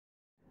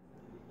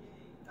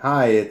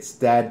Hi, it's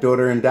Dad,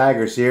 Daughter, and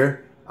Daggers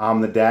here.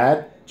 I'm the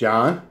dad,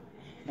 John.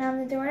 And I'm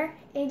the daughter,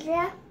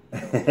 Adria.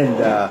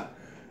 And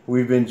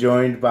we've been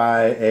joined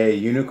by a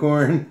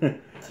unicorn.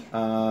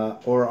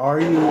 Or are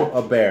you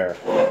a bear?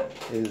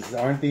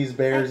 Aren't these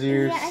bear's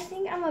ears? Yeah, I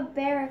think I'm a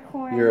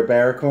bearicorn. You're a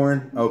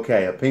bearicorn?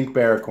 Okay, a pink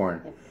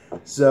bearicorn.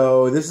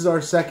 So this is our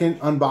second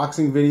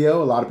unboxing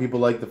video. A lot of people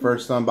liked the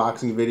first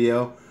unboxing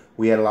video.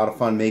 We had a lot of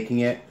fun making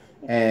it.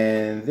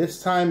 And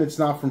this time it's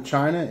not from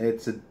China.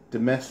 It's a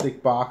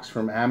domestic box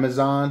from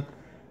Amazon.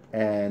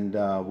 And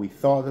we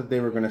thought that they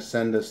were going to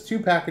send us 2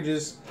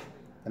 packages.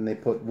 And they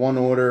put one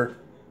order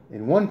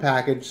in one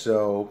package.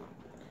 So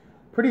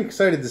pretty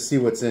excited to see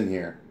what's in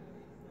here.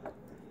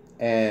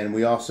 And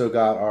we also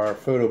got our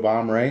photo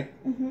bomb, right?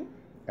 Mm-hmm.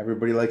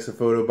 Everybody likes a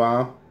photo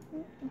bomb.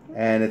 Mm-hmm.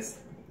 And it's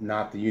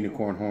not the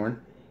unicorn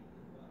horn.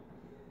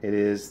 It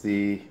is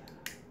the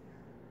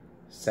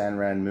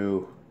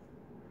Sanranmu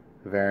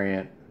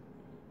variant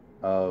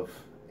of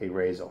a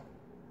Razel.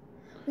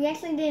 We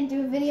actually didn't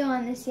do a video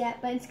on this yet,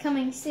 but it's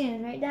coming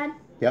soon, right, Dad?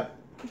 Yep.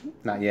 Mm-hmm.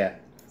 Not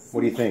yet.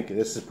 What do you think?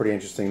 This is a pretty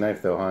interesting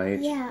knife, though, huh?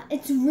 Yeah,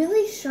 it's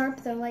really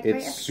sharp, though. Like, it's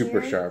right up super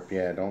here. sharp.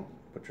 Yeah, don't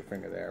put your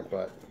finger there,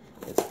 but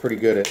it's pretty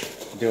good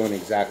at doing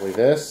exactly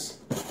this.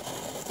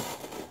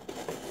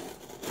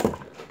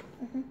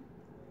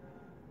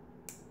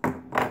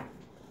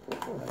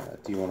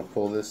 Do you want to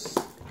pull this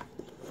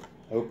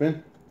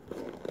open?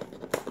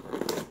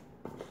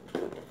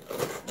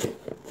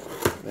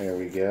 There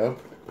we go.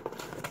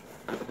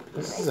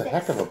 This is a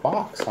heck of a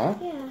box, huh?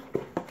 Yeah.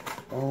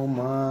 Oh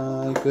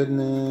my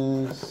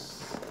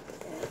goodness.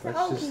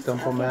 Let's just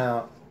dump them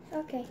out.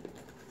 Okay.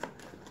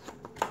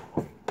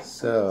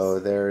 So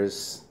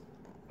there's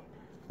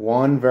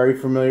one very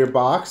familiar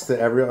box to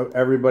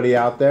everybody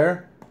out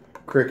there.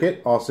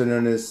 Cricket, also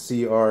known as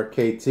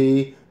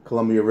CRKT,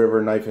 Columbia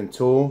River Knife and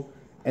Tool.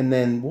 And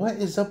then what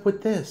is up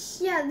with this?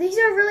 Yeah, these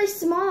are really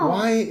small.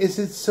 Why is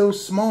it so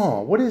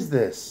small? What is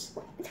this?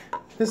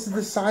 This is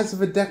the size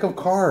of a deck of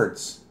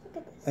cards. Look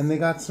at this. And they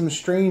got some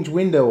strange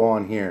window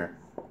on here.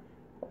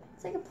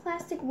 It's like a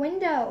plastic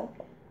window.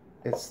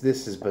 This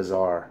is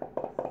bizarre.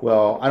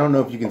 Well, I don't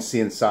know if you can see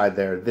inside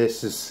there.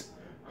 This is,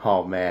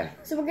 oh man.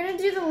 So we're gonna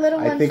do the little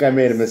ones. I think I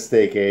made a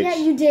mistake, H. Yeah,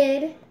 you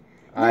did.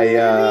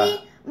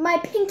 Literally my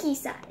pinky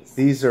size.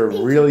 These are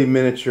really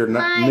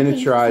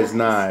miniaturized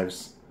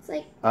knives. It's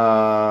like.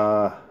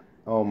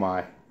 Oh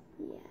my.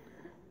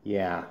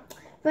 Yeah.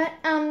 But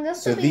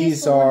so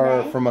these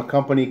are from a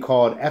company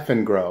called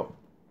EfenGrow.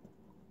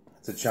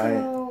 It's a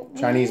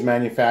Chinese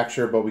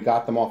manufacturer, but we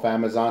got them off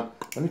Amazon.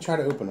 Let me try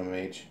to open them,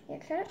 H. Yeah,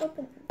 try to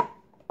open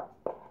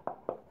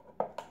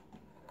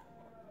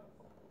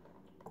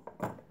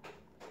them.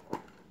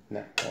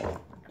 No,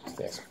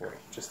 just ask for it.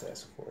 Just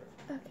ask for it.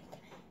 Okay.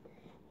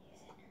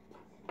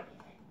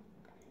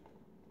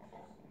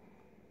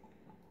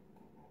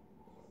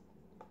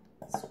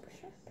 Super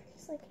sharp.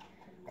 Just like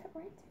cut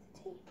right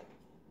through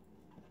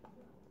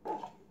the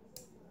tape.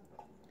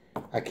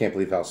 I can't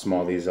believe how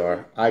small these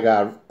are. I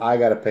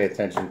gotta pay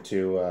attention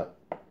to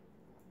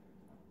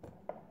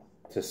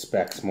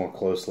specs more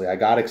closely. I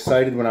got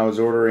excited when I was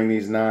ordering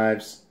these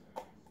knives,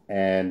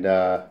 and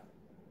they're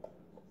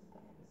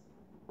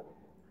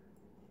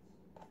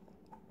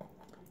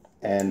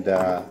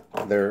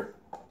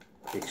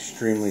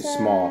extremely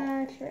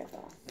small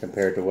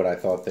compared to what I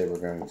thought they were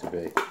going to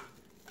be.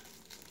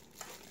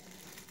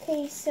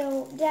 Okay,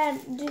 so Dad,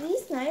 do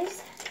these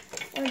knives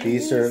or do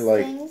these these are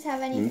like things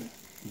have any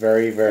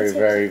very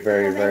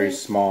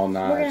small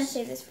knives. We're gonna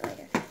save this for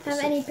later. Have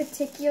any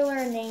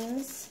particular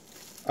names?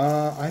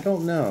 I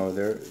don't know.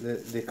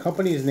 The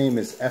company's name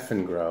is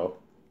EfenGrow,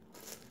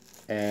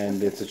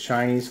 and it's a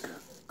Chinese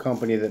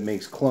company that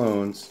makes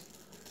clones,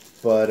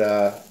 but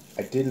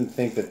I didn't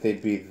think that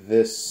they'd be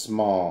this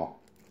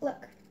small.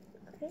 Look.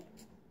 Okay.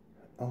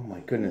 Oh my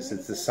goodness,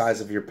 it's the size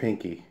of your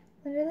pinky.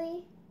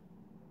 Literally?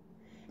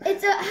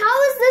 It's a,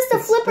 how is this a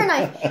flipper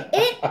knife?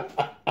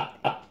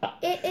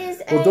 It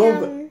is a,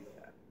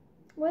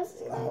 what's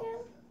it again?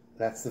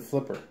 That's the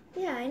flipper.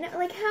 Yeah, I know.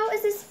 Like, how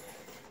is this,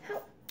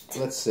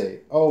 Let's see.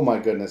 Oh my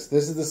goodness,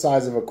 this is the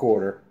size of a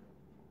quarter.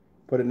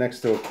 Put it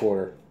next to a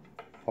quarter.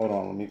 Hold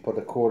on, let me put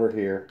a quarter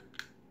here.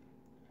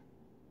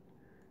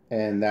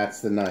 And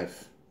that's the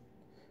knife.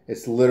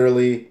 It's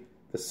literally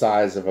the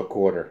size of a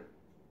quarter.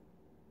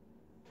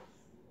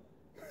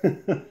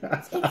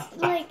 it's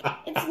like,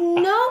 it's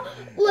no,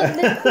 look,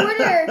 the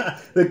quarter.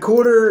 The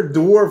quarter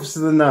dwarfs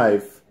the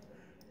knife.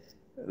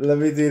 Let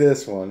me do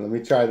this one. Let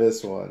me try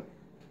this one.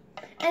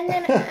 And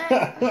then,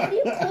 how do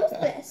you close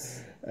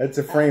this? It's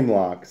a frame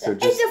lock. So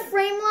it's a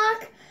frame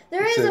lock?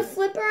 There is a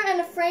flipper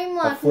and a frame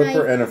lock. A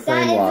flipper and a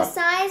frame lock.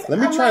 That is the size. Let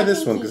me try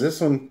this one, because this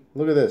one,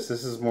 look at this.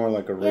 This is more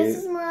like a razor. This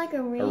is more like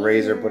a razor. A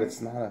razor, but it's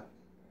not a,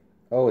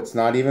 oh, it's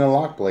not even a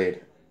lock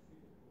blade.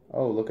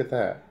 Oh, look at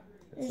that.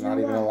 It's not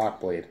even a lock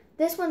blade.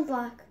 This one's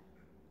lock.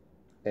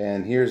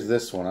 And here's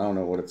this one. I don't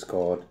know what it's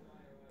called.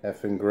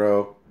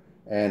 EfenGrow.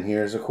 And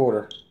here's a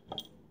quarter.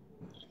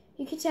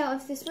 You could tell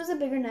if this was a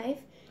bigger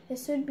knife,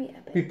 This would be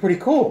epic. It'd be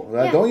pretty cool.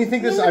 Yeah. Don't you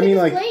think this? Look I mean,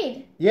 at like, this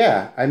blade.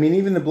 yeah. I mean,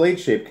 even the blade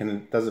shape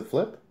does it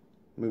flip?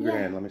 Move your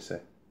Yeah. hand. Let me see.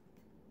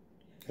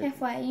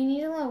 Halfway. You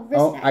need a little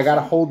wrist. Oh, I gotta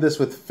hold this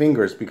with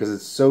fingers because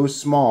it's so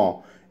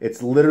small.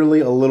 It's literally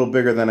a little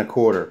bigger than a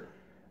quarter.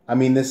 I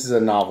mean, this is a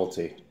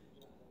novelty.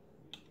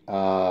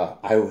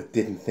 I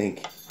didn't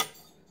think.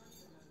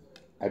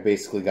 I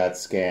basically got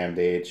scammed,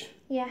 Age.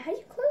 Yeah, how do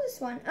you close this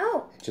one?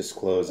 Oh. It just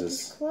closes. It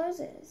just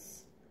closes.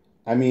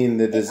 I mean,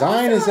 the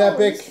design is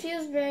epic. This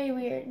feels very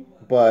weird.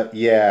 But,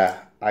 yeah,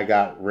 I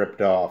got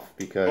ripped off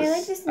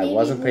because I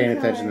wasn't paying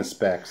attention to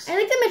specs. I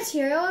like the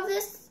material of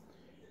this.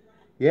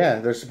 Yeah,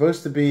 they're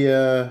supposed to be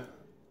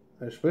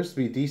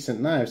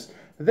decent knives.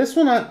 This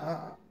one,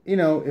 you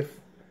know, if...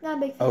 Not a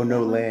big fan. Oh,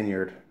 no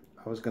lanyard.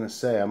 I was going to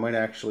say, I might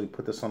actually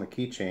put this on a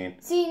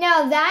keychain. See,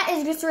 now that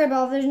is just a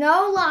rip-off. There's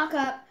no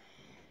lockup.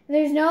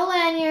 There's no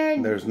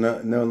lanyard. There's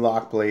no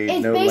lock blade,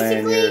 it's no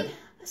lanyard. basically,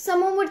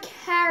 someone would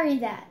carry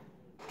that.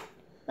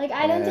 Like,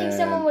 I don't think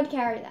someone would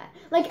carry that.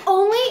 Like,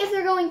 only if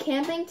they're going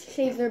camping to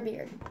shave their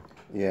beard.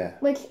 Yeah.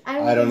 Which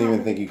I don't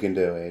even think you can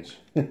do, Age.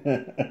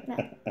 No.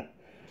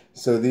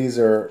 So these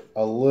are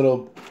a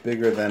little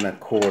bigger than a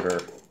quarter.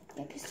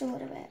 Yeah, just a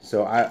little bit.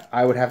 So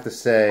I would have to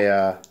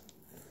say,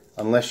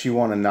 unless you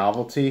want a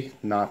novelty,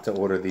 not to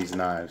order these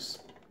knives.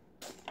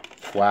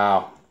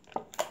 Wow.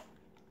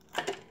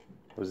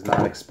 Was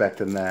not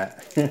expecting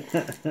that.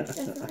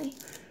 Definitely.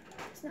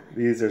 It's not.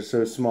 These are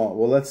so small.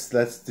 Well, let's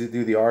do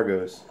the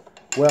Argos.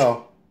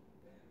 Well,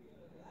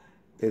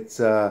 it's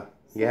yeah.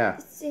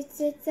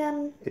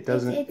 It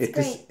doesn't.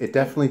 It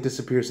definitely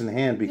disappears in the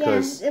hand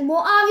because. Yeah.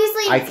 Well,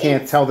 obviously. I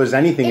can't tell there's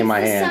anything in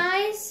my hand.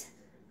 It's the size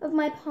of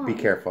my palm. Be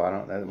careful. I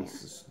don't.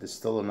 It's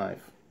still a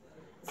knife.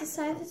 It's the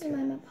size of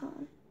my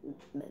palm.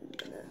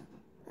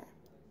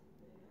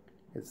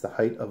 It's the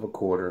height of a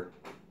quarter.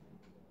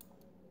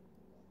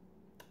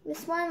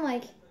 This one,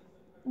 like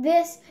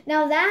this.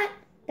 Now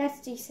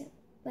that's decent.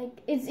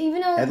 Like it's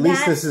even though at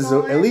least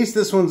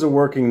this one's a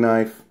working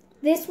knife.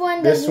 This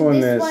one.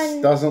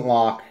 Doesn't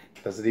lock.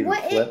 Does it even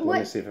flip? Let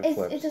me see if it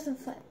flips. It doesn't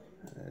flip.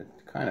 It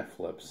kind of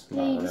flips.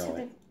 Yeah, Not you just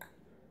really. have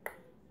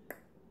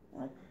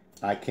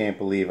to. I can't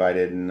believe I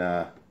didn't.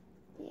 Yeah.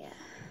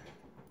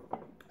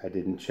 I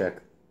didn't check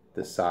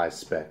the size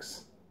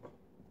specs.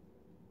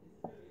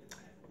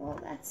 Well,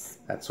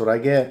 that's what I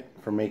get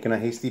for making a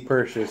hasty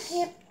purchase.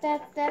 Yep,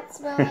 that's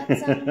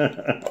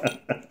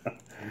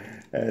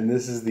And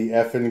this is the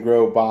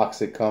EfenGrow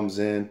box it comes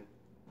in.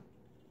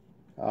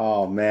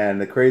 Oh man,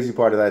 the crazy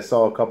part is I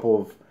saw a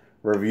couple of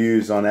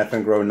reviews on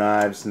EfenGrow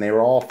knives, and they were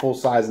all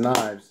full-size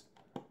knives.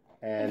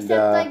 And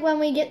except like when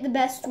we get the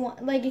best one,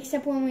 like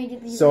except when we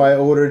get these. So I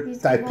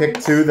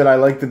picked two that I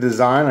liked the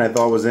design, I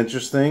thought was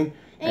interesting.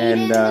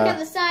 And you didn't look at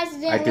the size.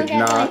 You didn't look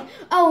at like,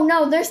 oh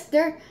no, they're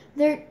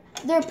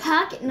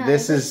pocket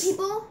knives.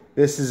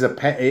 This is a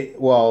pen.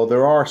 Well,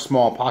 there are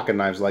small pocket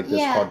knives like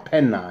this called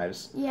pen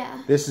knives.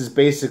 Yeah. This is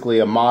basically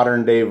a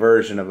modern day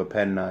version of a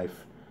pen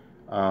knife.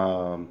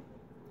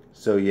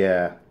 So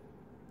yeah.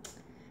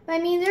 I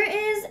mean, there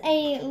is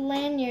a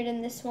lanyard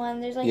in this one.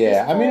 There's like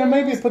I mean,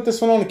 maybe put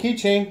this one on a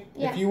keychain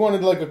if you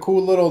wanted like a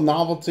cool little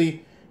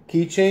novelty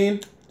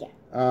keychain. Yeah.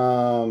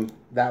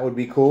 That would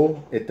be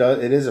cool. It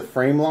is a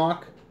frame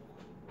lock.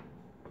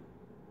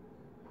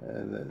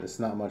 And it's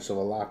not much of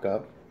a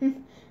lockup.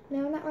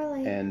 No, not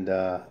really. And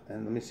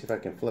let me see if I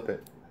can flip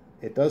it.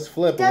 It does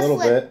flip a little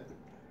bit.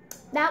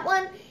 That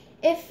one,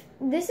 if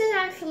this is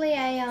actually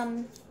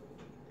a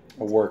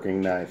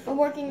working knife. A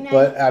working knife.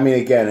 But I mean,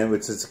 again,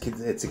 it's a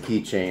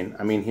keychain.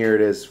 I mean, here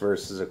it is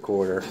versus a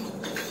quarter.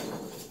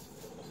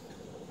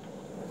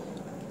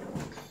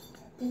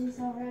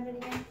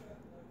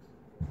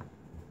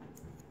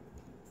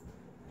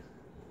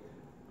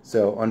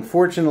 So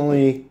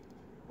unfortunately,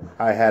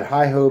 I had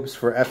high hopes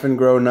for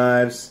EfenGrow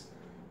knives,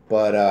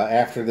 but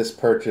after this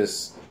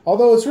purchase,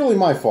 although it's really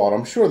my fault,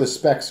 I'm sure the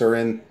specs are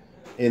in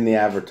the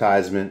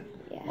advertisement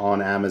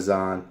on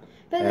Amazon.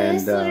 But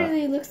this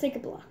literally looks like a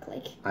block.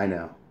 Like I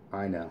know.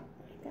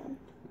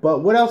 But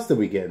what else did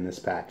we get in this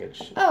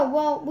package? Oh,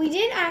 well, we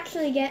did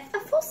actually get a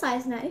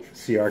full-size knife.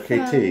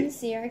 CRKT. From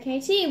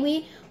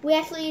CRKT. We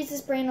actually use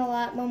this brand a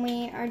lot when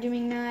we are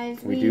doing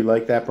knives. We do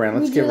like that brand.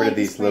 Let's get rid of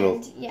these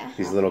little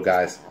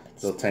guys.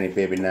 Little tiny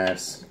baby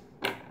knives.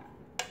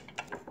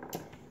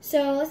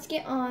 So let's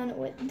get on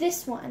with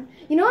this one.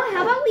 You know what?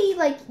 How about we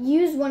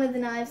use one of the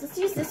knives? Let's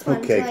use this one.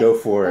 Okay, go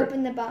for it.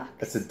 Open the box.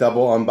 It's a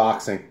double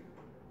unboxing.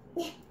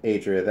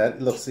 Adria,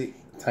 that looks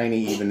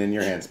tiny even in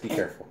your hands. Be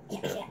careful.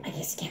 Yeah, I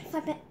just can't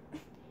flip it.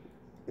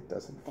 It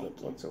doesn't flip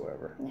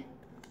whatsoever. No.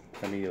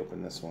 Let me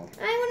open this one.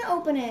 I want to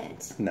open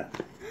it. No.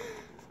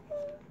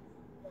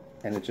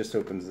 And it just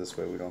opens this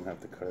way. We don't have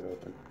to cut it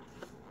open.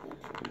 We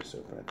can just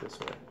open it this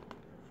way.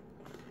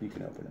 You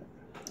can open it.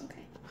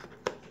 Okay.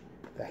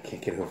 I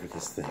can't get over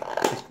this thing.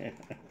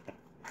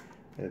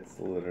 It's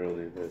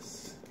literally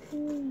this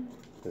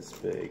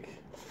big.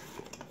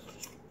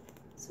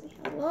 So we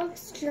have little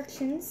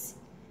instructions.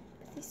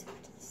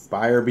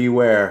 Buyer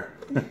beware.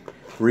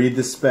 Read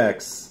the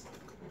specs.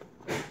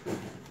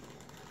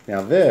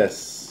 Now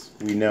this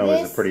we know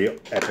is a pretty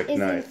epic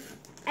knife.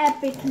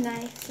 Epic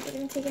knife. So we're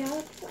going to take it out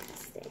of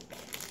plastic.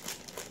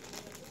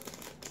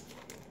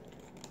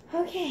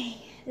 Okay,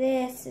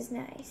 this is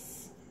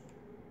nice.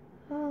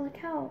 Oh, look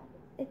how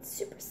it's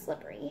super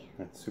slippery.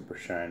 It's super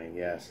shiny,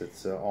 yes.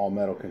 It's all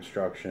metal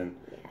construction.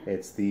 Yeah.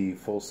 It's the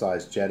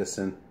full-size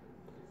Jettison.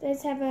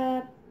 Does it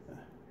have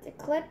the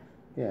clip?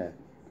 Yeah.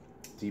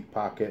 Deep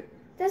pocket.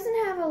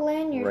 Doesn't have a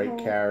lanyard Right hole.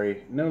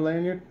 carry. No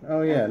lanyard?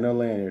 Oh, yeah, no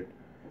lanyard.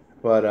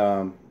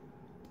 But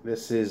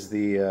this is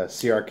the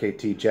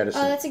CRKT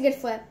Jettison. Oh, that's a good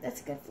flip.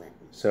 That's a good flip.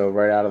 So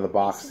right out of the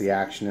box, the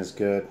action is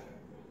good.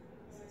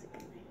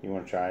 You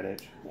want to try it,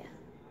 H? Yeah.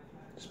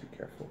 Just be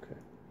careful, okay?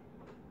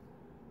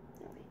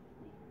 Oh,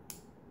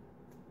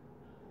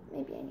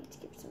 wait. Maybe I need to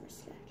give some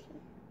action.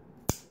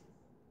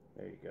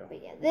 There you go.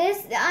 But yeah,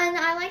 this, and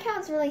I like how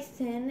it's really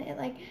thin. It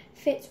like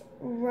fits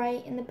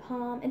right in the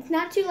palm. It's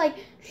not too like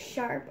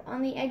sharp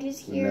on the edges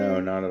here. No,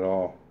 not at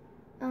all.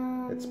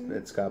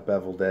 It's got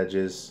beveled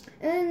edges.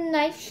 And the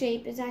knife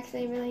shape is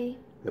actually really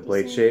The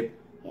blade shape?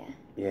 Yeah.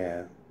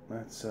 Yeah,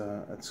 that's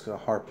a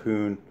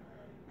harpoon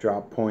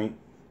drop point.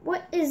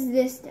 What is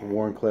this then?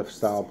 Warncliffe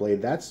style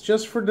blade. That's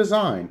just for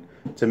design,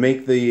 to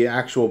make the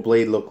actual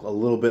blade look a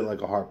little bit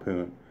like a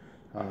harpoon.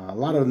 A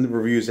lot of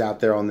reviews out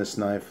there on this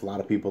knife. A lot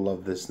of people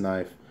love this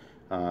knife.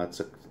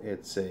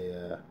 It's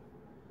a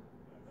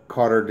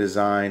Carter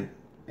design,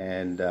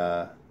 and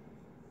a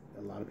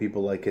lot of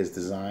people like his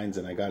designs.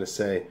 And I gotta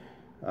say,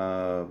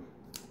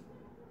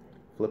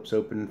 flips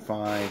open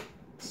fine.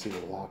 Let's see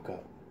the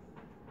lockup.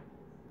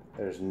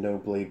 There's no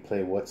blade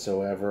play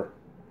whatsoever.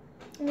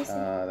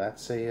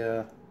 That's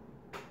a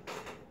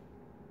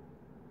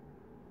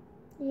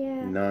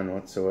yeah. None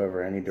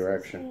whatsoever, any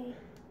direction.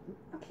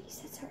 Okay,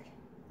 so that's hard.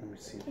 Let me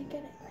see. Can't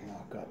get it.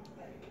 Lock up.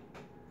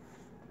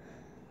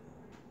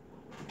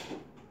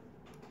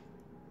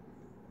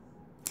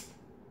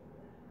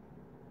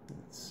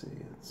 Let's see.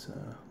 Its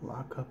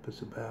lockup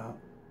is about.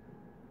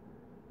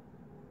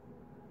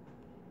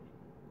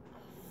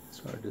 It's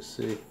hard to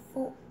see.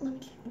 Oh, let me.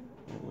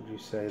 What would you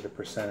say the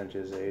percentage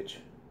is, H?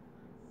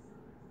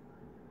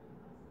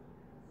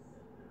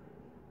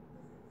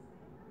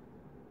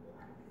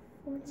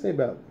 I'd say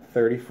about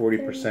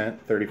 40%,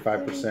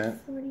 35%.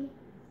 40.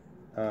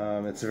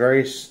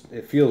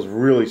 It feels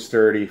really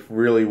sturdy,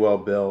 really well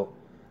built.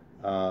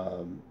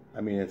 I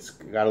mean, it's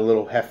got a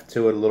little heft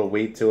to it, a little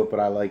weight to it,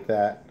 but I like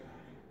that.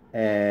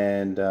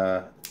 And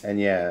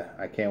yeah,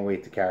 I can't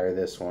wait to carry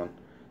this one.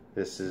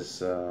 This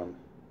is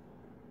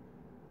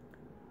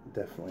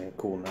definitely a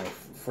cool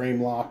knife.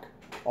 Frame lock,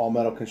 all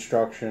metal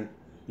construction,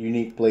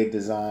 unique blade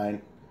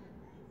design,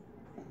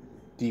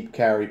 deep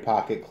carry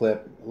pocket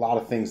clip. A lot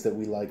of things that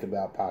we like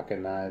about pocket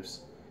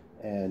knives.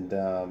 And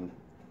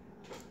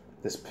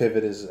this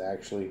pivot is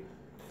actually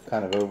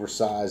kind of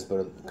oversized,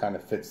 but it kind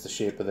of fits the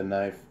shape of the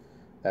knife.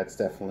 That's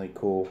definitely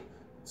cool.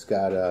 It's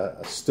got a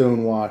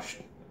stone-washed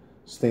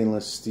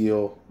stainless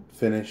steel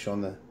finish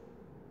on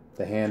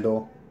the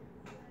handle.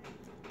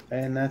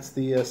 And that's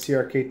the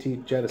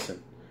CRKT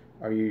Jettison.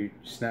 Are you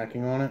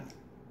snacking on it?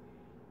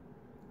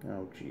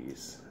 Oh,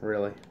 geez.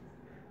 Really?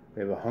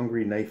 We have a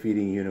hungry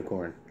knife-eating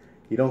unicorn.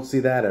 You don't see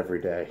that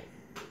every day.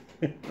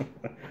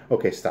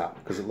 Okay, stop,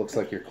 because it looks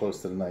like you're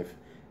close to the knife.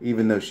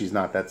 Even though she's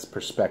not, that's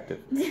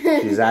perspective.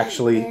 She's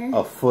actually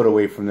a foot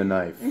away from the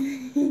knife.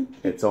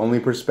 It's only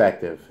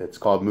perspective. It's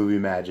called movie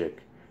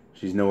magic.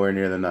 She's nowhere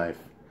near the knife.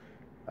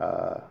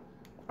 All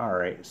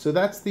right, so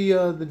that's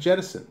the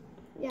Jettison.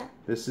 Yeah.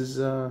 This is,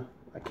 I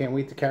can't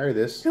wait to carry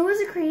this. Who was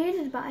it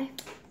created by?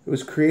 It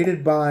was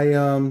created by,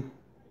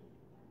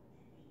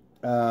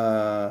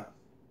 I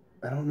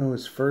don't know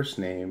his first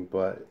name,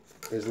 but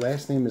his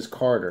last name is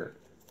Carter.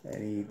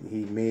 And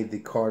he made the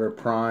Carter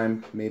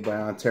Prime, made by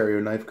Ontario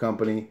Knife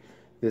Company.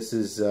 This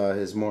is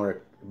his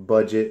more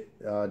budget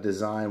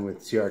design with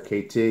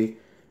CRKT.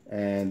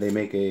 And they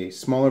make a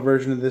smaller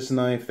version of this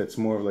knife that's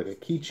more of like a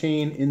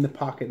keychain in the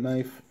pocket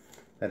knife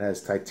that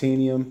has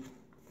titanium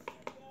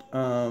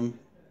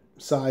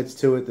sides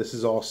to it. This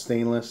is all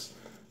stainless.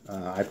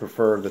 I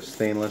prefer the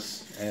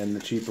stainless and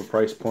the cheaper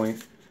price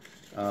point.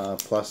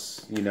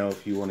 Plus, you know,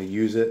 if you want to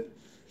use it,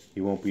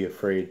 you won't be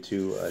afraid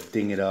to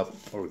ding it up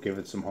or give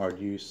it some hard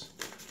use.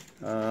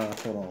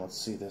 Hold on, let's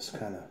see. This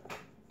kind of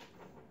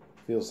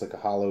feels like a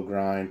hollow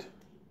grind.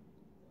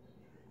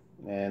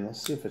 And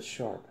let's see if it's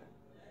sharp.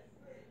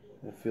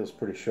 It feels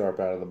pretty sharp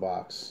out of the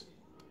box.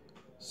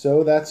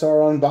 So that's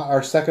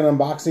our second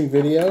unboxing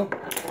video.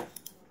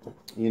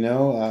 You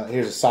know,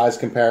 here's a size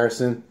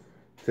comparison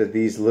to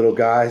these little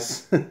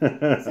guys. So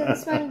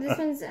this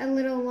one's a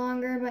little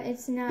longer, but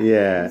it's not.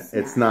 Yeah,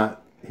 it's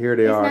not. Here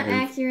they are. It's not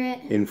accurate.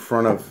 In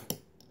front of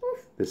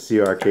the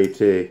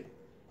CRKT.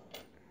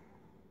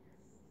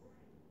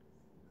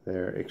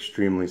 They're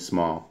extremely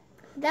small.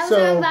 That was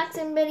our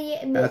unboxing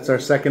video. That's our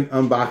second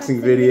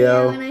unboxing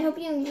video. And I hope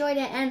you enjoyed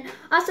it. And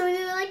also, we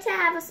would like to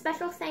have a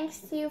special thanks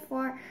to you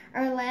for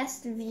our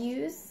last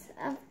views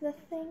of the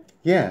thing.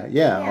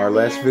 Yeah. Our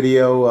last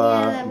video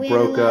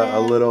broke a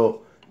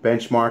little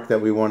benchmark that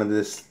we wanted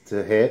this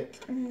to hit.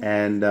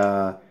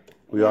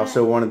 Mm-hmm. We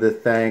also wanted to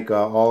thank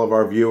all of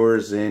our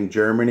viewers in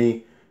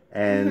Germany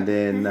and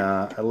in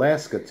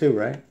Alaska too,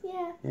 right?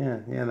 Yeah.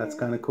 Yeah, that's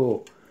kind of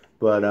cool.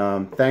 But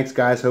thanks,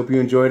 guys. Hope you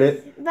enjoyed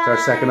it. Bye. It's our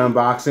second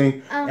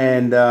unboxing.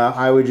 And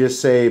I would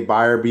just say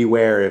buyer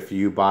beware if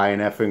you buy an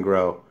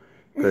EfenGrow,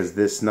 because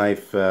this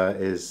knife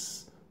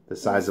is the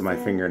size of my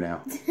finger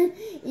now.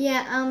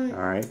 Yeah.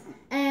 All right.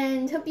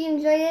 And hope you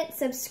enjoyed it.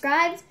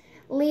 Subscribe.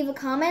 Leave a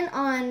comment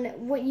on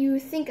what you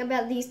think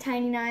about these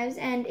tiny knives,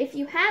 and if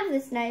you have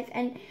this knife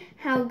and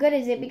how good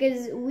is it,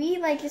 because we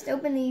like just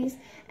open these,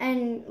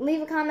 and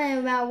leave a comment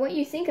about what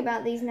you think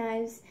about these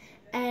knives,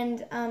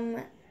 and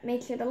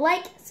make sure to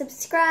like,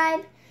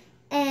 subscribe,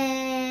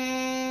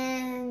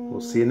 and we'll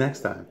see you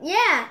next time.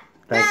 Yeah.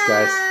 Thanks,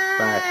 guys.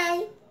 Bye. Bye.